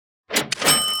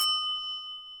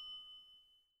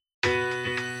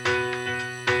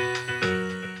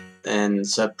and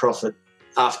so profit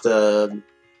after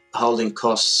holding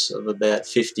costs of about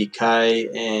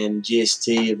 50k and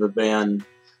GST of around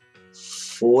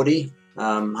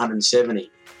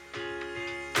 170.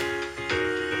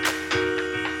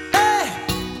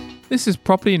 This is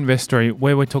Property Investory,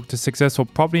 where we talk to successful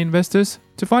property investors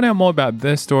to find out more about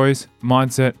their stories,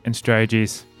 mindset, and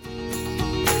strategies.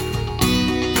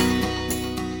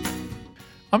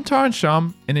 I'm Tyron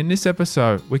Shum, and in this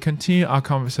episode, we continue our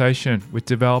conversation with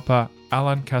developer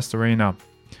Alan Castorina.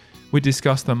 We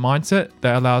discuss the mindset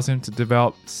that allows him to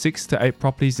develop 6 to 8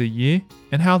 properties a year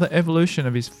and how the evolution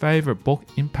of his favourite book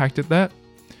impacted that.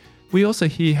 We also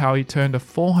hear how he turned a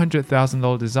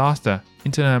 $400,000 disaster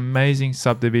into an amazing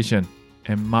subdivision,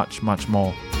 and much, much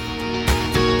more.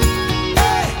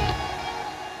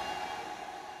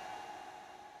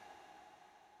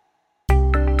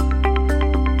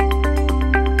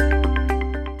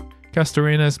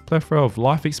 Castorina's plethora of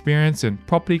life experience and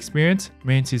property experience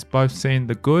means he's both seen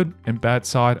the good and bad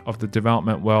side of the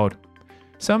development world.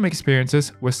 Some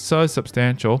experiences were so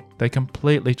substantial, they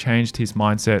completely changed his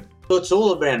mindset. Well, it's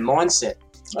all around mindset.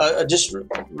 I just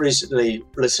recently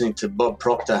listening to Bob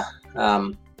Proctor,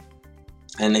 and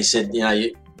he said,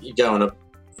 you go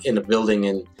in a building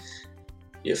and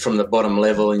you're from the bottom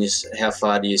level, and how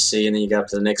far do you see, and then you go up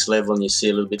to the next level and you see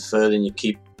a little bit further, and you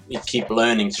keep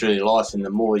learning through your life, and the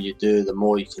more you do, the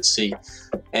more you can see.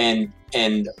 And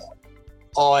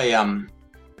I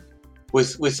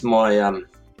with my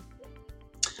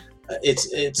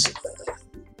it's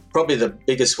probably the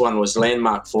biggest one was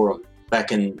Landmark Forum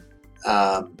back in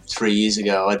 3 years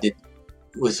ago. I did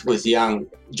with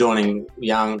joining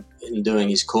Young and doing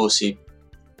his course. He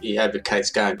advocates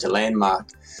going to Landmark,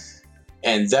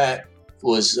 and that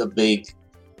was a big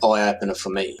eye opener for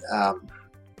me.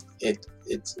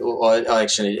 I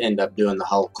actually end up doing the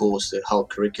whole course, the whole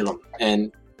curriculum,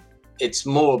 and it's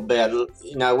more about,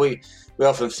 we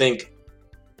often think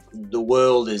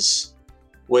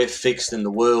we're fixed and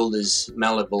the world is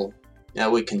malleable.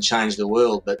 We can change the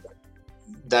world, but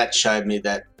that showed me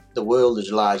that the world is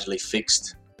largely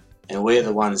fixed, and we're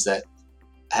the ones that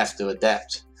have to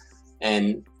adapt.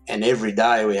 And every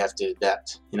day we have to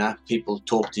adapt. People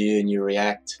talk to you and you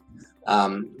react.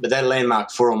 But that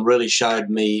Landmark Forum really showed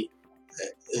me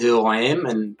who I am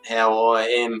and how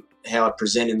I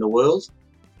present in the world.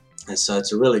 And so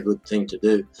it's a really good thing to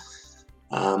do.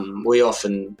 We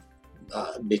often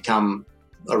become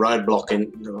a roadblock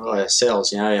in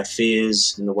ourselves, our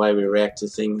fears and the way we react to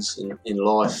things in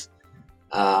life.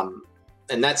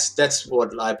 And that's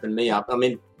what opened me up. I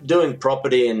mean, doing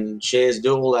property and shares,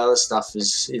 do all the other stuff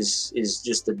is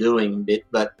just the doing bit,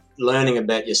 but learning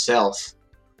about yourself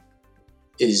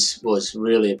was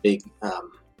really a big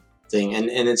thing. And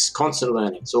it's constant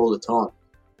learning. It's all the time.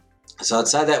 So I'd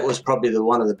say that was probably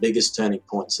one of the biggest turning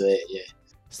points there, yeah.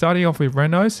 Starting off with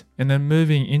renos and then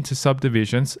moving into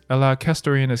subdivisions allowed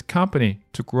Castorina's company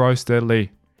to grow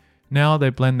steadily. Now they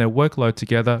blend their workload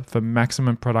together for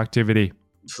maximum productivity.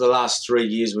 For the last 3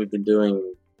 years, we've been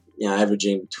doing,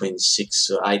 averaging between 6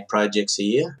 or 8 projects a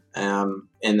year.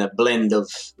 And a blend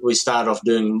of, we started off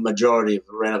doing majority of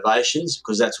renovations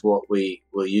because that's what we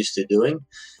were used to doing.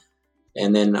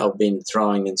 And then I've been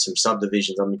throwing in some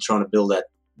subdivisions. I've been trying to build that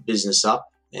business up.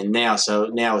 And now it's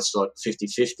like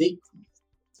 50-50.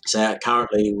 So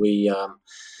currently we're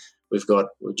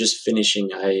just finishing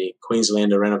a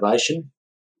Queenslander renovation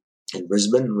in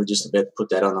Brisbane. We're just about to put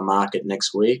that on the market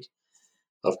next week.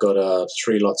 I've got a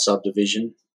 3-lot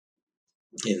subdivision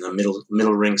in the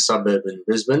middle ring suburb in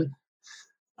Brisbane.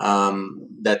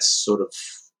 That's sort of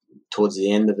towards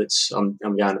the end of it. I'm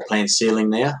going to plan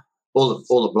ceiling now. All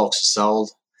the blocks are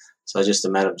sold, so it's just a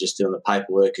matter of just doing the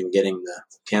paperwork and getting the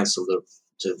council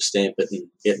to stamp it and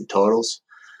getting titles.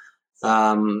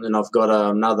 And I've got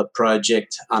another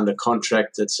project under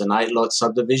contract that's an 8-lot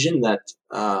subdivision that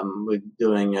we're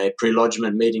doing a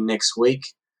pre-lodgement meeting next week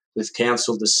with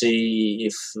council to see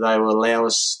if they will allow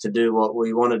us to do what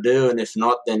we want to do, and if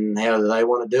not, then how do they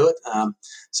want to do it.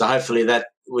 So hopefully that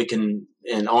we can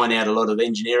iron out a lot of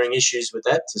engineering issues with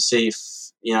that to see if,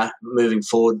 moving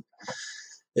forward,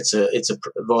 it's a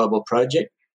viable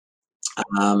project.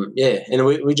 And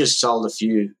we just sold a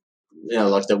few,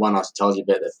 like the one I told you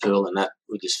about, that pool, and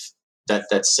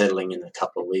that's settling in a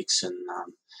couple of weeks. And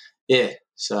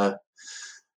so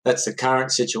that's the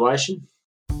current situation.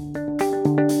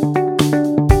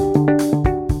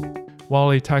 While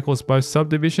he tackles both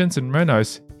subdivisions and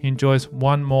renos, he enjoys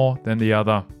one more than the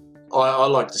other. I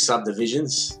like the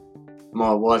subdivisions.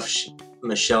 My wife,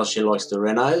 Michelle, she likes the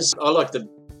renos. I like the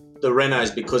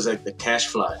renos because of the cash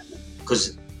flow.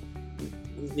 Because,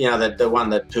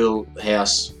 that pool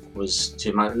house was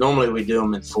too much. Normally we do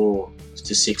them in 4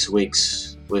 to 6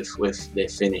 weeks with they're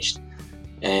finished,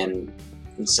 and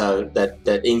so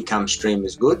that income stream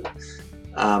is good.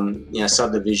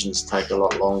 Subdivisions take a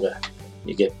lot longer.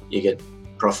 You get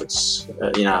profits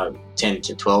 10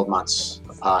 to 12 months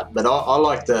apart, but I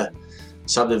like the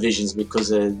subdivisions because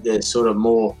they're sort of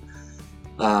more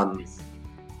I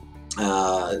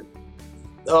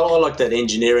like that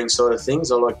engineering side of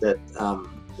things. I like that,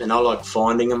 and I like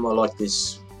finding them. I like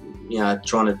this,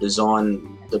 trying to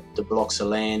design the blocks of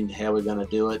land, how we're going to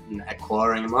do it, and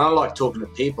acquiring them. I like talking to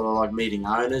people. I like meeting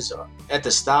owners. At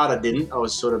the start, I didn't. I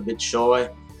was sort of a bit shy,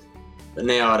 but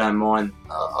now I don't mind.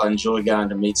 I enjoy going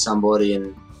to meet somebody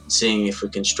and seeing if we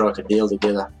can strike a deal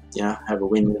together. Have a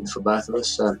win-win for both of us.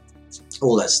 So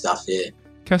all that stuff, yeah.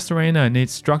 Castorina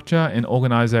needs structure and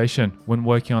organisation when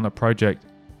working on a project.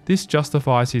 This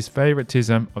justifies his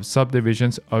favouritism of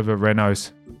subdivisions over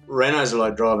renos. Renos are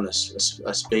like driving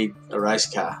a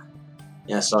race car.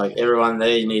 It's like everyone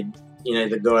there, you need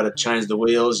the guy to change the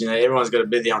wheels. Everyone's got to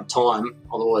be there on time,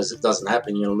 otherwise it doesn't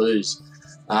happen, you'll lose.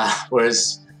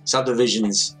 Whereas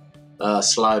subdivisions are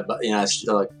slow, but it's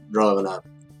like driving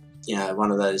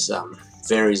one of those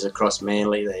ferries across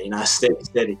Manly there,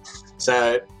 steady.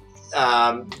 So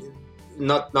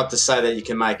not to say that you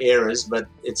can make errors, but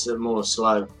it's a more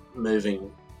slow moving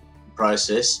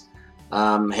process.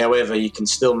 However, you can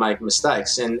still make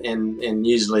mistakes, and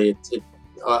usually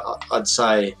I'd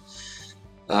say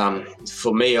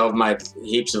for me, I've made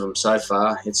heaps of them so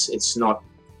far. It's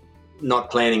not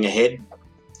planning ahead,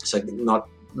 so not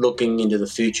looking into the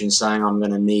future and saying I'm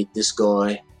going to need this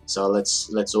guy, so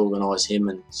let's organise him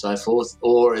and so forth.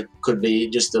 Or it could be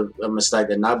just a mistake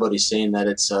that nobody's seen, that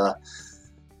it's an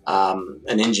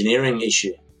engineering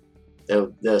issue.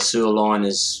 The sewer line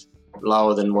is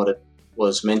lower than what it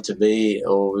was meant to be,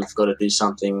 or we've got to do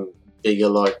something bigger,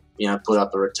 like put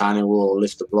up a retaining wall or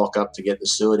lift the block up to get the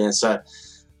sewer down. So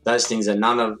those things that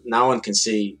no one can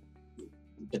see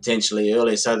potentially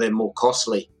earlier, so they're more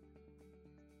costly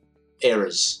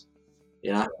errors.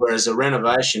 Whereas a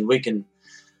renovation, we can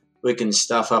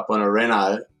stuff up on a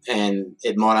reno and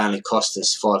it might only cost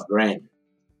us $5,000,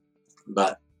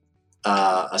 but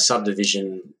a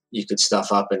subdivision you could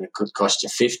stuff up and it could cost you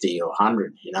 50 or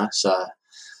 100. So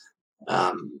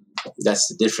that's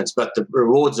the difference, but the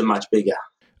rewards are much bigger.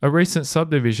 A recent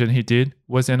subdivision he did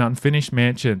was an unfinished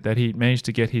mansion that he managed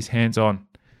to get his hands on.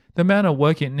 The amount of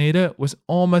work it needed was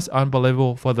almost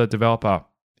unbelievable for the developer,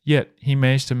 yet he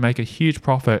managed to make a huge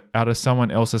profit out of someone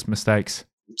else's mistakes.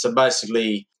 So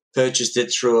basically purchased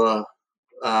it through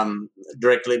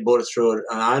bought it through an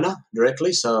owner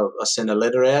directly. So I sent a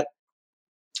letter out.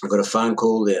 I got a phone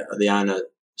call. The owner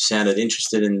sounded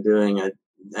interested in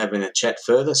having a chat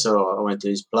further. So I went to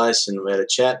his place and we had a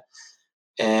chat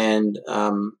and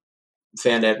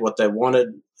found out what they wanted.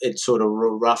 It's sort of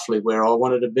roughly where I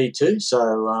wanted to be too.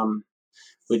 So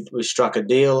we struck a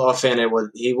deal. I found out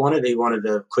what he wanted. He wanted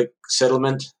a quick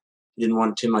settlement. He didn't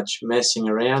want too much messing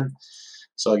around.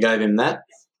 So I gave him that.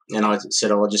 And I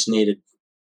said, I just needed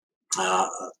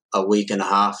a week and a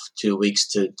half, 2 weeks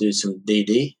to do some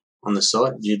DD on the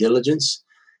site, due diligence.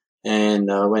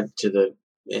 And I went to the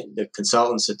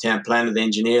consultants, the town planner, the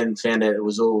engineer, and found out it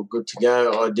was all good to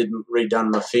go. I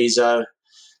redone my FISO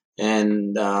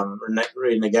and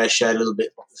renegotiate a little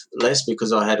bit less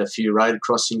because I had a few road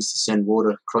crossings to send water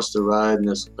across the road, and it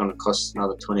was going to cost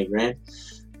another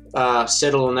 $20,000.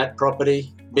 Settle on that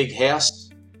property, big house,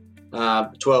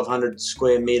 1,200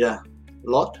 square metre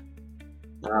lot,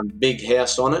 big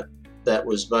house on it that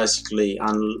was basically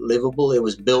unlivable. It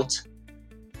was built,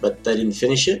 but they didn't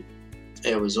finish it.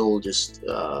 It was all just,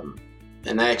 and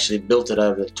they actually built it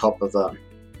over the top of a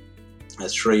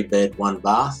 3-bed,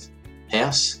 1-bath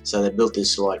house. So they built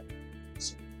this I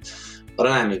don't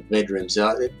know how many bedrooms.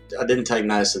 I didn't take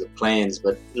notice of the plans,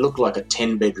 but it looked like a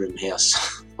 10-bedroom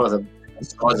house by the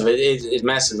size of it. It's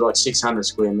massive, like 600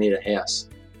 square metre house,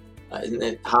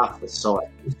 half the site.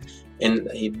 And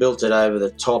he built it over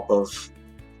the top of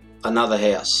another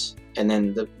house. And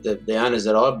then the owners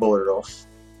that I bought it off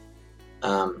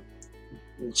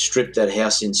stripped that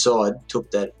house inside,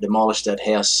 demolished that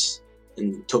house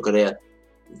and took it out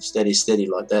steady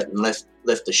like that, and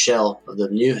left the shell of the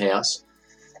new house.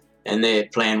 And their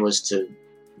plan was to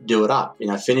do it up,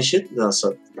 finish it.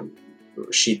 So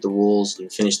sheet the walls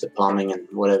and finish the plumbing and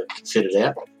whatever, fit it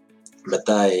out. But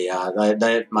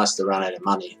they must have run out of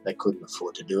money. They couldn't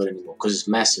afford to do it anymore because it's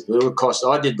massive. It would cost.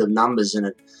 I did the numbers in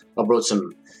it. I brought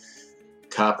some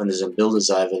carpenters and builders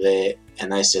over there,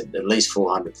 and they said at least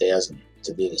 $400,000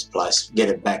 to do this place, get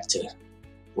it back to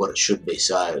what it should be.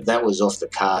 So that was off the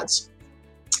cards.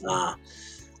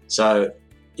 So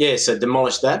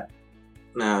demolished that.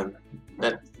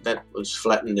 That that was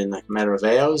flattened in a matter of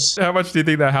hours. How much do you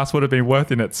think that house would have been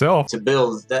worth in itself? To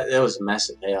build that was a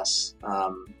massive house.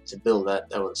 To build that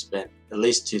would have spent at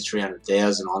least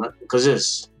 $200,000-300,000 on it, because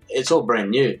it's all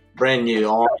brand new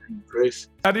iron roof.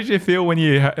 How did you feel when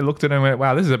you looked at it and went,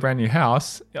 wow, this is a brand new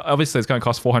house? Obviously, it's going to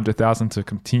cost $400,000 to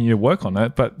continue to work on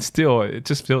it, but still, it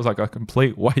just feels like a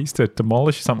complete waste to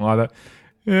demolish something like that.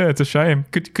 Yeah, it's a shame.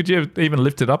 Could you have even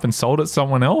lifted it up and sold it to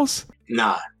someone else?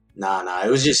 No. It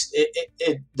was just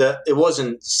it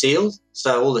wasn't sealed,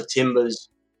 so all the timbers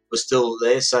were still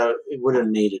there, so it would have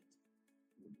needed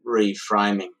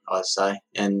reframing, I'd say,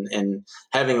 and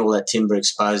having all that timber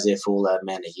exposed there for all that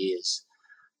amount of years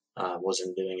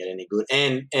wasn't doing it any good.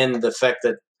 And the fact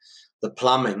that the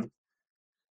plumbing,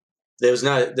 there's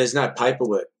no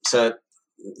paperwork. So,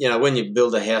 when you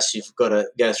build a house, you've got to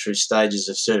go through stages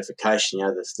of certification.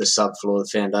 The subfloor, the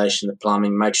foundation, the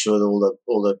plumbing. Make sure that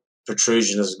all the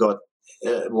protrusion has got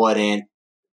white ant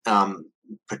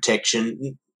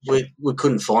protection. We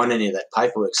couldn't find any of that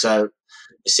paperwork, so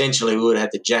essentially we would have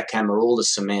had to jackhammer all the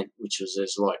cement, which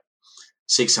there's like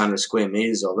 600 square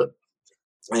meters of it,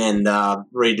 and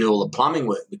redo all the plumbing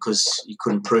work, because you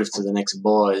couldn't prove to the next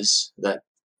buyers that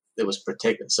it was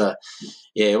protected. So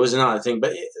yeah, it was another thing.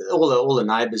 But all the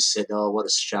neighbours said, "Oh, what a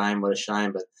shame, what a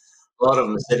shame." But a lot of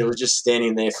them said it was just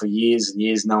standing there for years and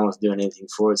years. No one was doing anything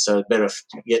for it. So it's better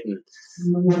getting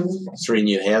 3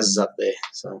 new houses up there.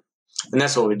 So, and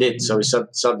that's what we did. So we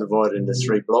subdivided into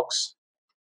 3 blocks.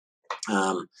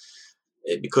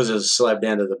 Because it was sloped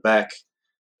down to the back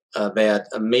about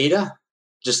a metre,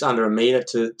 just under a metre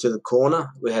to the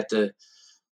corner, we had to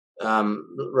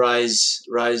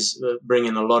bring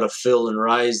in a lot of fill and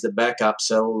raise the back up,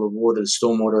 so all the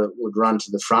stormwater would run to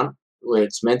the front where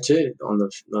it's meant to, on the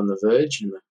verge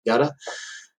and the gutter,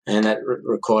 and that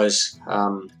requires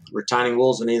retaining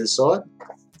walls on either side.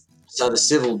 So the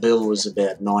civil bill was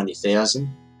about $90,000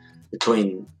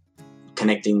 between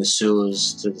connecting the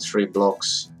sewers to the 3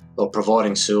 blocks, or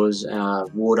providing sewers,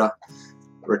 water,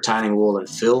 retaining wall and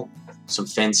fill, some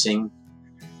fencing.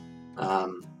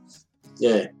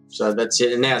 So that's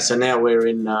it. And now we're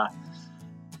in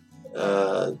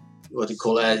what do you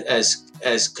call it,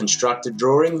 as constructed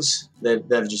drawings.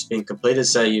 They've just been completed.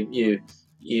 So you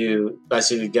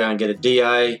basically go and get a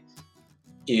DA,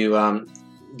 you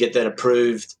get that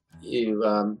approved, you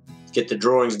get the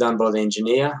drawings done by the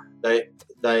engineer. We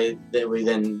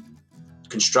then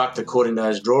construct according to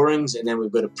those drawings, and then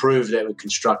we've got to prove that we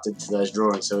constructed to those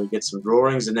drawings. So we get some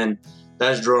drawings, and then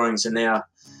those drawings are now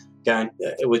going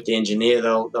with the engineer.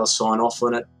 They'll sign off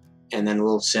on it, and then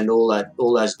we'll send all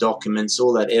those documents,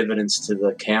 all that evidence to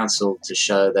the council to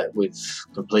show that we've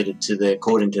completed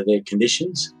according to their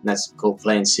conditions. And that's called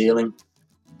plan sealing.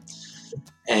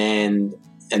 And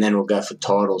then we'll go for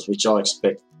titles, which I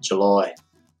expect July,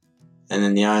 and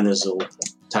then the owners will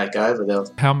take over.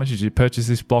 How much did you purchase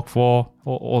this block for?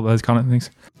 All those kind of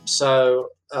things. So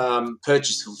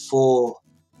purchased for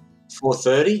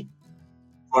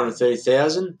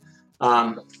 $430,000.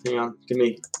 Hang on, can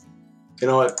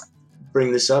I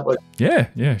bring this up?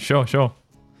 Yeah, sure.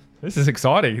 This is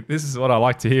exciting. This is what I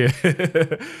like to hear.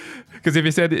 Because if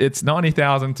you said it's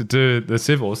 $90,000 to do the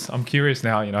civils, I'm curious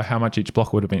now, how much each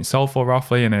block would have been sold for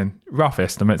roughly, and then rough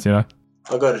estimates, I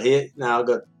got it here. No, I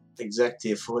got exact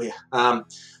here for you.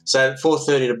 So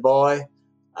 $430,000 to buy.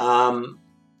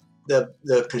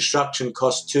 The construction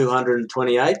cost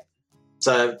 $228,000.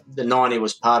 So the 90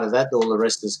 was part of that. All the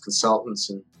rest is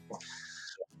consultants, and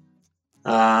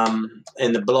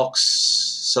the blocks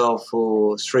sold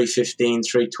for $315,000,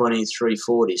 $320,000,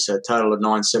 $340,000. So a total of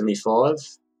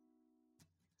 $975,000.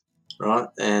 Right,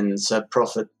 and so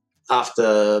profit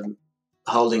after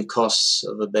holding costs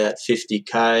of about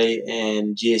 $50,000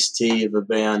 and GST of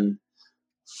about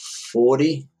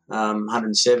 $40,000,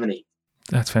 $170,000.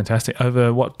 That's fantastic.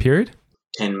 Over what period?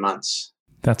 10 months.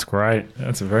 That's great.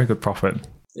 That's a very good profit.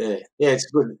 Yeah, it's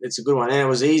good. It's a good one, and it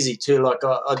was easy too. Like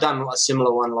I done a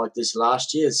similar one like this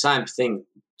last year. Same thing,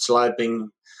 sloping,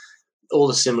 all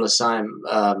the similar same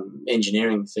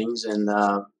engineering things, and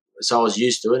so I was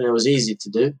used to it, and it was easy to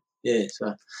do. Yeah.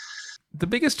 So the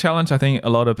biggest challenge I think a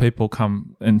lot of people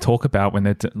come and talk about when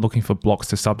they're looking for blocks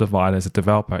to subdivide as a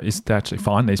developer is to actually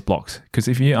find these blocks. Because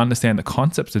if you understand the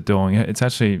concepts of doing it, it's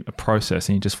actually a process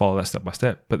and you just follow that step by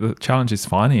step. But the challenge is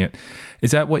finding it. Is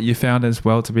that what you found as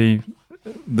well to be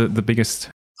the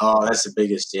biggest? Oh, that's the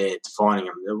biggest, finding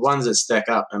them. The ones that stack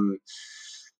up.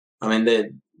 I mean,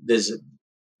 there's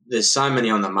so many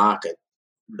on the market,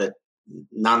 but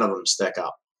none of them stack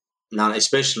up. None,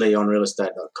 especially on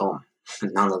realestate.com.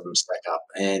 None of them stack up,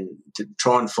 and to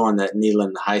try and find that needle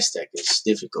in the haystack is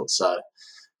difficult. So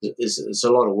it's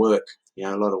a lot of work.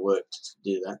 a lot of work to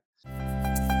do that.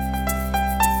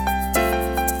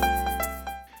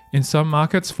 In some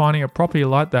markets, finding a property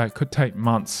like that could take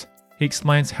months. He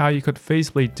explains how you could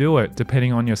feasibly do it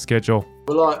depending on your schedule.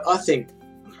 Well, I think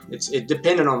it's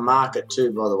dependent on market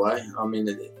too, by the way. I mean,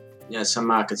 some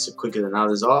markets are quicker than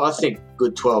others. I think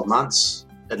good 12 months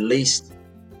at least,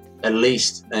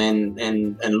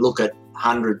 and look at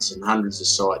hundreds and hundreds of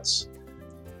sites.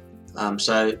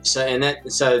 So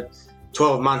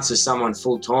 12 months is someone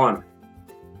full time.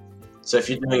 So if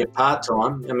you're doing it part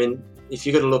time, I mean, if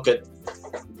you've got to look at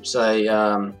say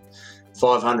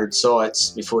 500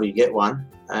 sites before you get one,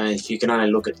 and if you can only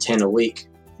look at 10 a week,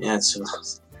 it's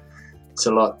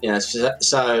a lot.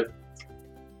 So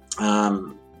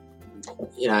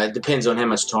it depends on how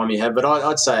much time you have, but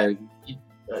I'd say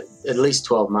at least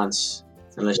 12 months,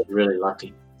 unless you're really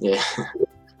lucky. Yeah.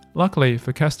 Luckily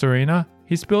for Castorina,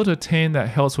 he's built a team that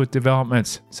helps with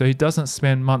developments, so he doesn't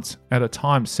spend months at a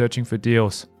time searching for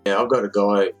deals. Yeah, I've got a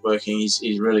guy working.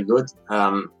 He's really good.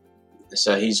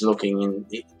 So he's looking in.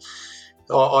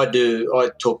 I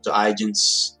talk to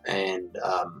agents, and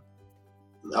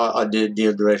I do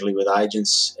deal directly with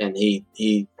agents, and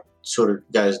he sort of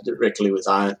goes directly with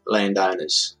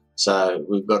landowners. So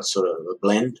we've got sort of a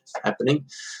blend happening,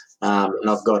 and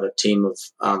I've got a team of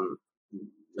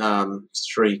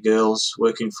 3 girls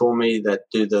working for me that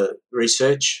do the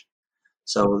research.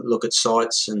 So we'll look at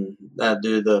sites and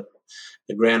do the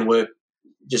groundwork,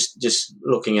 just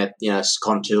looking at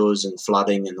contours and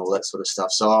flooding and all that sort of stuff.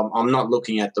 So I'm not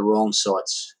looking at the wrong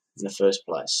sites in the first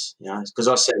place, because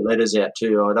I send letters out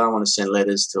too. I don't want to send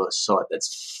letters to a site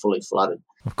that's fully flooded.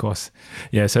 Of course.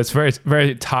 Yeah, so it's very,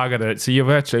 very targeted. So you've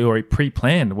actually already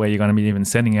pre-planned where you're going to be even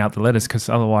sending out the letters, because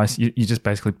otherwise you're just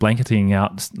basically blanketing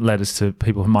out letters to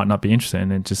people who might not be interested,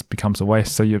 and it just becomes a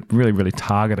waste. So you really, really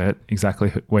target it exactly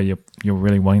where you're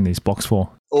really wanting these blocks for.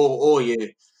 Or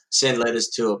you send letters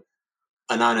to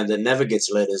an owner that never gets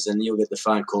letters, and you'll get the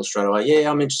phone call straight away. Yeah,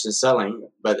 I'm interested in selling,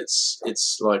 but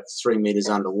it's like 3 meters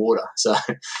underwater. So,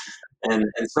 and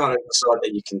it's not a site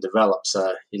that you can develop.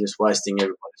 So you're just wasting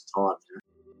everybody's time.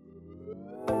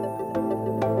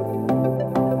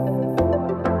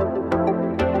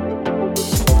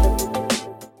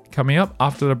 Coming up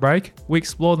after the break, we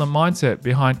explore the mindset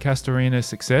behind Castorina's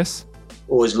success.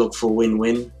 Always look for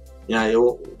win-win.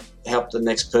 You'll help the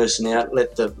next person out.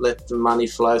 Let the money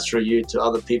flow through you to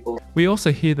other people. We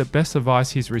also hear the best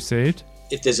advice he's received.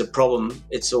 If there's a problem,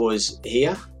 it's always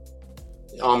here.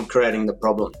 I'm creating the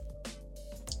problem.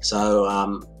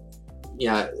 So,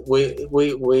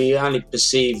 we only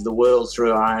perceive the world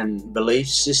through our own belief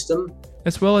system.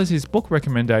 As well as his book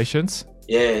recommendations.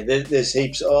 Yeah, there's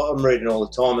heaps. I'm reading all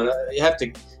the time, and you have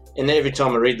to. And every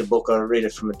time I read the book, I read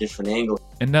it from a different angle.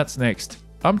 And that's next.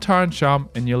 I'm Tyron Shum,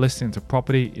 and you're listening to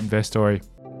Property Investory.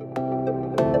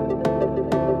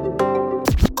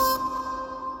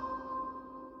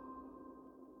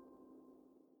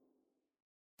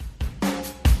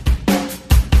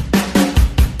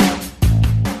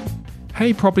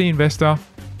 Hey property investor,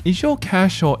 is your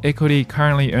cash or equity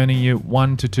currently earning you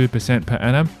 1 to 2% per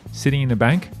annum sitting in the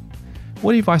bank?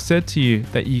 What if I said to you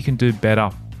that you can do better?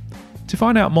 To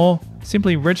find out more,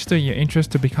 simply register your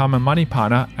interest to become a money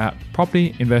partner at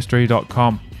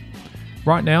propertyinvestory.com.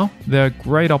 Right now, there are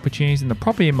great opportunities in the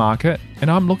property market,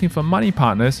 and I'm looking for money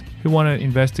partners who want to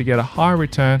invest to get a higher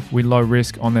return with low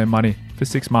risk on their money for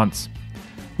 6 months.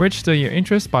 Register your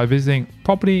interest by visiting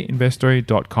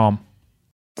propertyinvestory.com.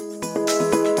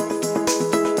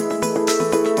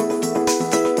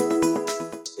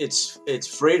 It's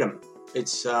freedom.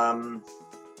 It's a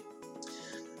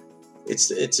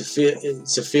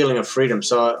feeling of freedom.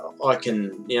 So I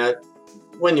can,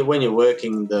 when you're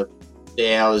working, the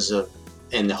hours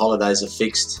and the holidays are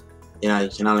fixed. You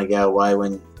can only go away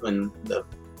when the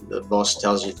boss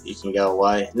tells you you can go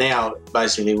away. Now,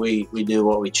 basically, we do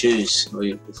what we choose.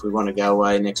 If we want to go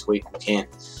away next week, we can.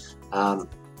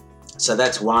 So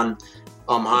that's one.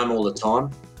 I'm home all the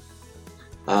time.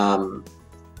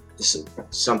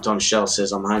 Sometimes Shell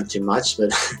says I'm home too much,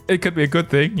 but it could be a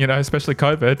good thing, especially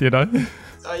COVID,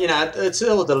 it's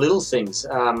all the little things,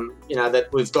 that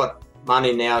we've got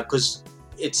money now, because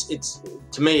it's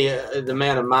to me, the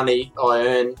amount of money I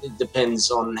earn, it depends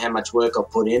on how much work I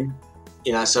put in,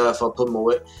 so if I put more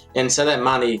work, and so that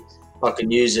money, I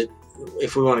can use it.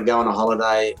 If we want to go on a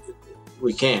holiday,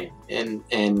 we can, and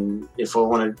if I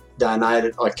want to donate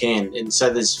it, I can. And so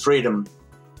there's freedom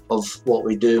of what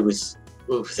we do with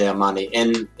our money,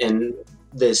 and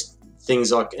there's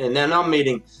things like, and then I'm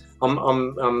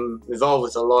involved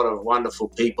with a lot of wonderful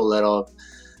people that are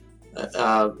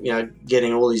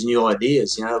getting all these new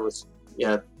ideas, with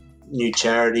new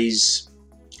charities,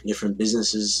 different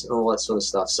businesses, all that sort of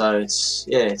stuff. So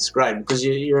it's great because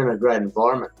you're in a great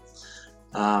environment.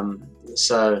 And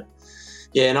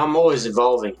I'm always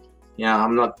evolving.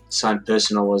 I'm not the same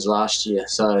person I was last year.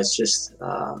 So it's just,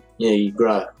 you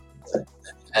grow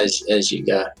as you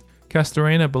go.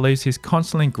 Castorina believes he's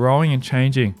constantly growing and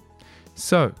changing.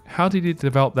 So how did he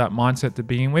develop that mindset to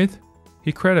begin with?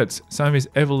 He credits some of his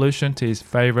evolution to his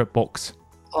favourite books.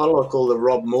 I like all the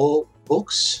Rob Moore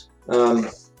books.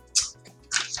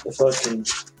 If I can,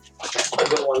 I've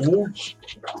got one here.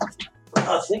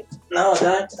 I think. No, I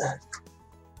don't.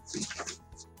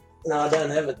 No, I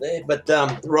don't have it there. But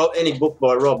any book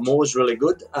by Rob Moore is really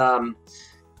good. The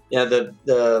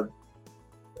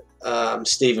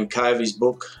Stephen Covey's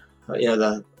book.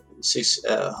 The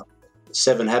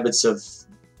 7 Habits of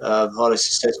Highly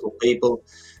Successful People.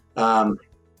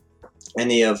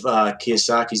 Any of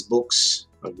Kiyosaki's books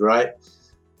are great.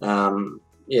 I'm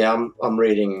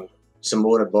reading some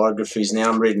autobiographies now.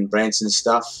 I'm reading Branson's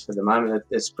stuff at the moment.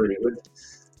 That's pretty good.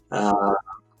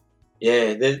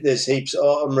 There's heaps.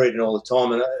 I'm reading all the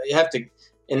time, and you have to.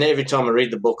 And every time I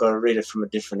read the book, I read it from a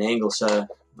different angle. So,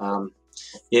 all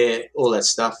that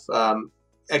stuff.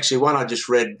 Actually, one I just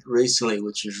read recently,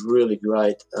 which is really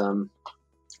great. I've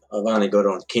only got it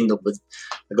on Kindle, but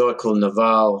a guy called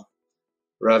Naval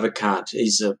Ravikant.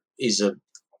 He's an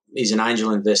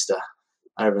angel investor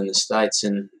over in the States,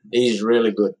 and he's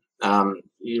really good.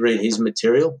 You read his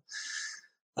material,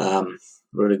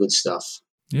 really good stuff.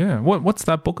 Yeah. What's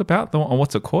that book about?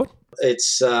 What's it called?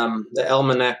 It's the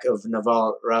Almanac of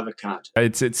Naval Ravikant.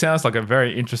 It sounds like a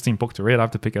very interesting book to read. I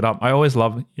have to pick it up. I always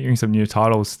love hearing some new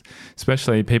titles,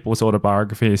 especially people's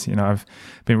autobiographies. I've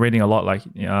been reading a lot, like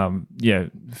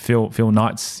Phil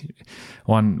Knight's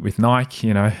one with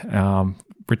Nike.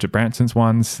 Richard Branson's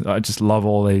ones. I just love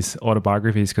all these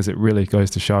autobiographies because it really goes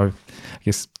to show, I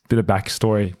guess, a bit of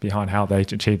backstory behind how they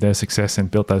achieved their success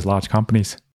and built those large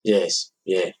companies. Yes,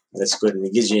 yeah, that's good, and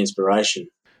it gives you inspiration.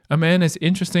 A man as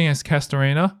interesting as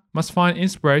Castorina must find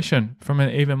inspiration from an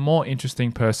even more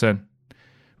interesting person.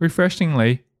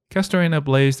 Refreshingly, Castorina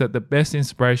believes that the best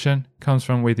inspiration comes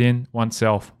from within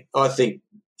oneself. I think,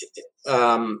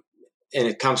 and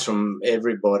it comes from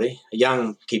everybody.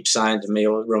 Young keeps saying to me,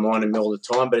 or reminding me all the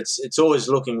time, but it's always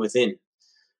looking within.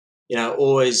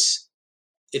 Always,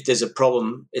 if there's a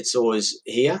problem, it's always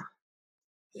here.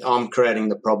 I'm creating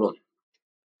the problem.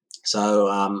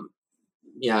 So,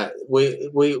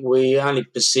 we only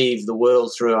perceive the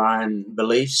world through our own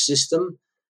belief system,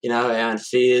 our own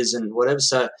fears and whatever.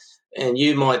 So, and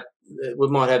we might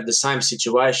have the same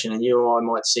situation, and you or I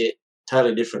might see it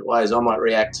totally different ways. I might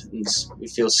react and we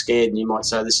feel scared, and you might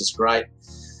say this is great,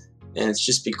 and it's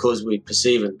just because we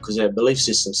perceive it because of our belief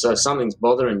system. So if something's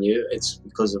bothering you, it's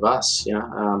because of us,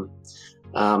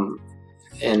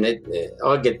 and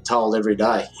I get told every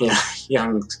day,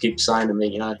 young keep saying to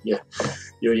me,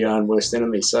 you're your own worst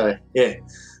enemy. So yeah,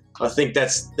 I think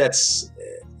that's.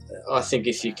 I think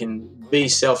if you can be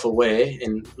self-aware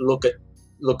and look at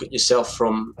yourself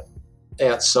from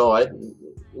outside,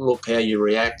 look how you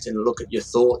react, and look at your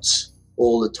thoughts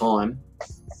all the time,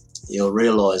 you'll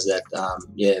realise that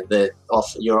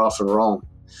you're often wrong.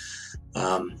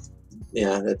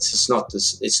 It's not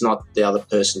the other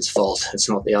person's fault. It's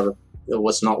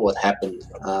not what happened.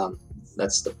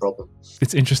 That's the problem.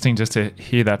 It's interesting just to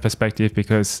hear that perspective,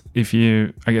 because if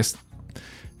you, I guess,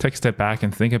 take a step back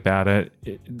and think about it,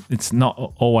 it's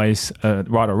not always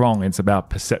right or wrong. It's about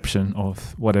perception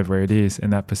of whatever it is,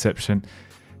 and that perception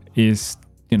is,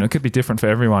 it could be different for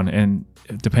everyone, and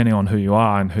depending on who you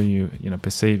are and who you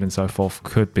perceive and so forth,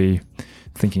 could be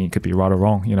thinking it could be right or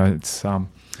wrong. It's I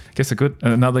guess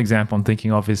another example I'm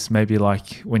thinking of is maybe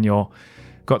like when you're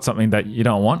got something that you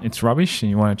don't want, it's rubbish and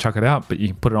you want to chuck it out, but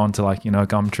you put it onto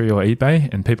Gumtree or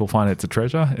eBay and people find it's a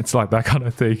treasure. It's like that kind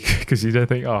of thing, because you don't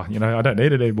think, I don't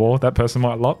need it anymore. That person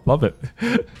might love it.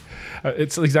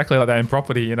 It's exactly like that in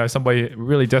property. Somebody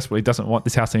really desperately doesn't want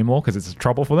this house anymore because it's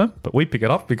trouble for them, but we pick it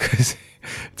up because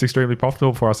it's extremely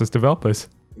profitable for us as developers.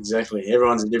 Exactly.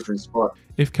 Everyone's in a different spot.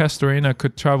 If Castorina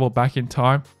could travel back in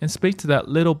time and speak to that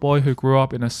little boy who grew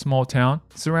up in a small town,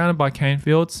 surrounded by cane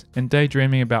fields and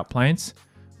daydreaming about planes,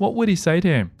 what would he say to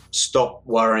him? Stop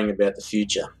worrying about the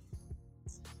future.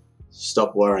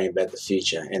 Stop worrying about the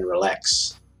future and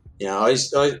relax. I'm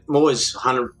always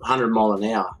 100 mile an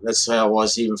hour. That's how I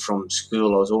was even from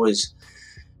school. I was always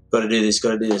got to do this.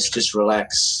 Just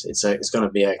relax. It's going to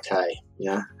be okay.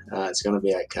 It's going to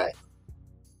be okay,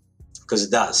 because it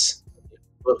does.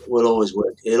 It will always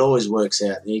work. It always works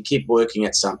out. And you keep working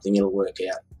at something, it'll work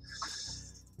out.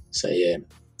 So yeah,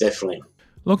 definitely.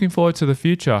 Looking forward to the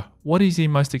future, what is he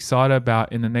most excited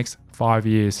about in the next 5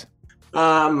 years?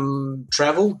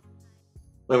 Travel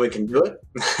when we can do it.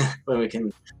 When we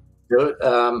can do it.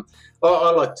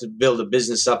 I like to build a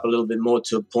business up a little bit more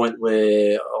to a point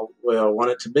where I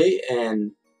want it to be,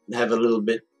 and have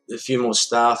a few more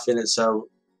staff in it, so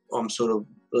I'm sort of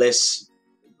less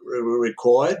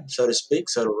required, so to speak,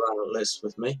 so to run less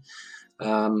with me.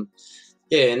 And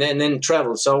then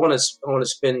travel. So I want to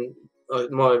spend.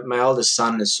 My oldest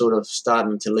son is sort of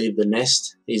starting to leave the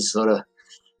nest. He's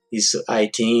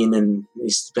 18 and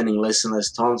he's spending less and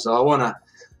less time. So I want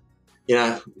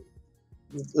to,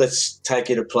 let's take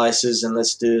you to places and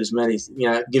let's do as many,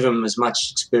 give him as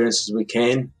much experience as we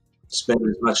can, spend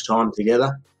as much time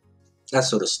together, that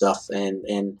sort of stuff.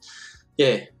 And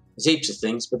yeah, there's heaps of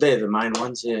things, but they're the main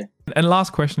ones, yeah. And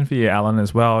last question for you, Alan,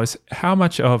 as well, is how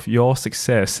much of your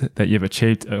success that you've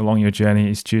achieved along your journey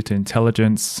is due to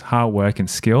intelligence, hard work and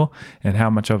skill, and how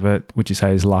much of it would you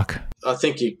say is luck? I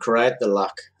think you create the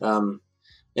luck. And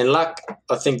luck,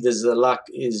 I think the luck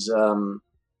is... in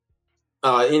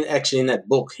that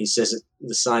book, he says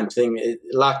the same thing.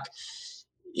 Luck,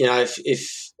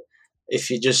 if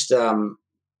you just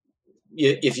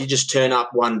if you just turn up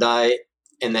one day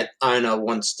and that owner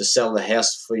wants to sell the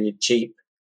house for you cheap,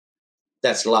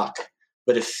 that's luck.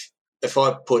 But if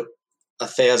I put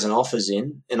 1,000 offers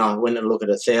in and I went and look at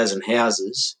 1,000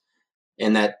 houses,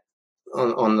 and that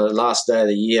on the last day of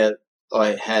the year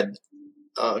I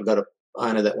got a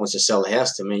owner that wants to sell the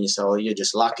house to me, and you say, "Oh, you're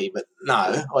just lucky." But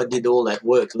no, I did all that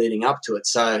work leading up to it.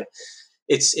 So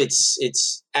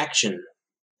it's action.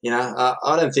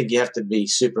 I don't think you have to be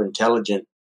super intelligent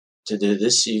to do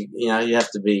this. You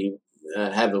have to be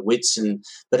have a wits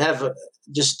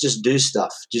just do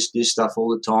stuff. Just do stuff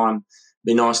all the time.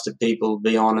 Be nice to people.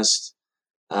 Be honest.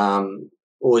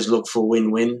 Always look for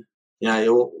win-win.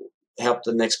 You help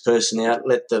the next person out.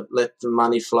 Let the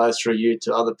money flow through you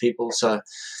to other people. So.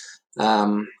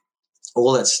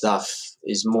 All that stuff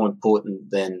is more important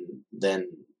than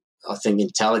I think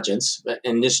intelligence,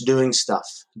 and just doing stuff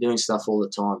all the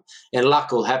time, and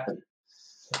luck will happen.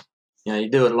 You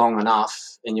do it long enough,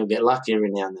 and you'll get lucky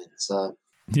every now and then. So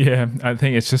yeah, I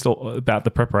think it's just all about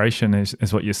the preparation,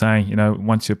 is what you're saying.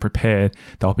 Once you're prepared,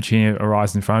 the opportunity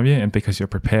arises in front of you, and because you're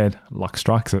prepared, luck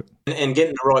strikes it. And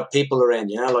getting the right people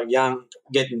around, like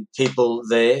getting people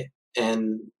there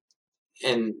and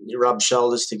you rub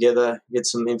shoulders together, get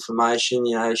some information,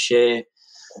 share,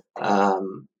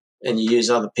 and you use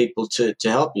other people to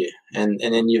help you, and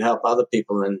then you help other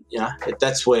people, and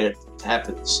that's where it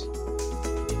happens.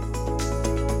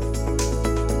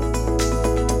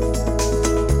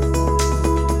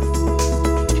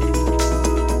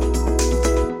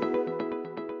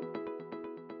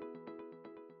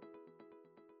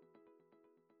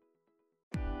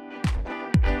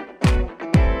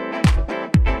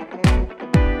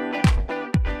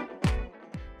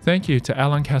 Thank you to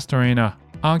Alan Castorina,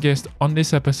 our guest on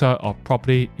this episode of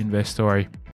Property Investory.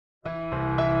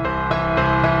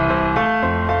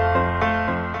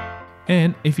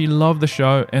 And if you love the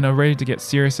show and are ready to get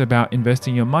serious about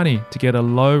investing your money to get a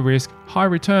low risk, high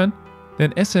return,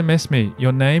 then SMS me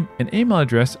your name and email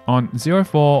address on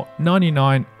 04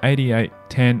 99 88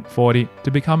 10 40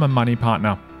 to become a money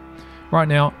partner. Right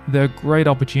now, there are great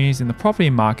opportunities in the property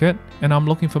market, and I'm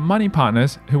looking for money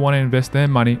partners who want to invest their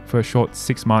money for a short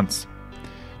 6 months.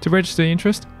 To register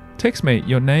interest, text me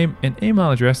your name and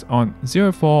email address on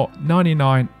 04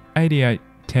 99 88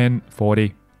 10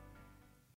 40.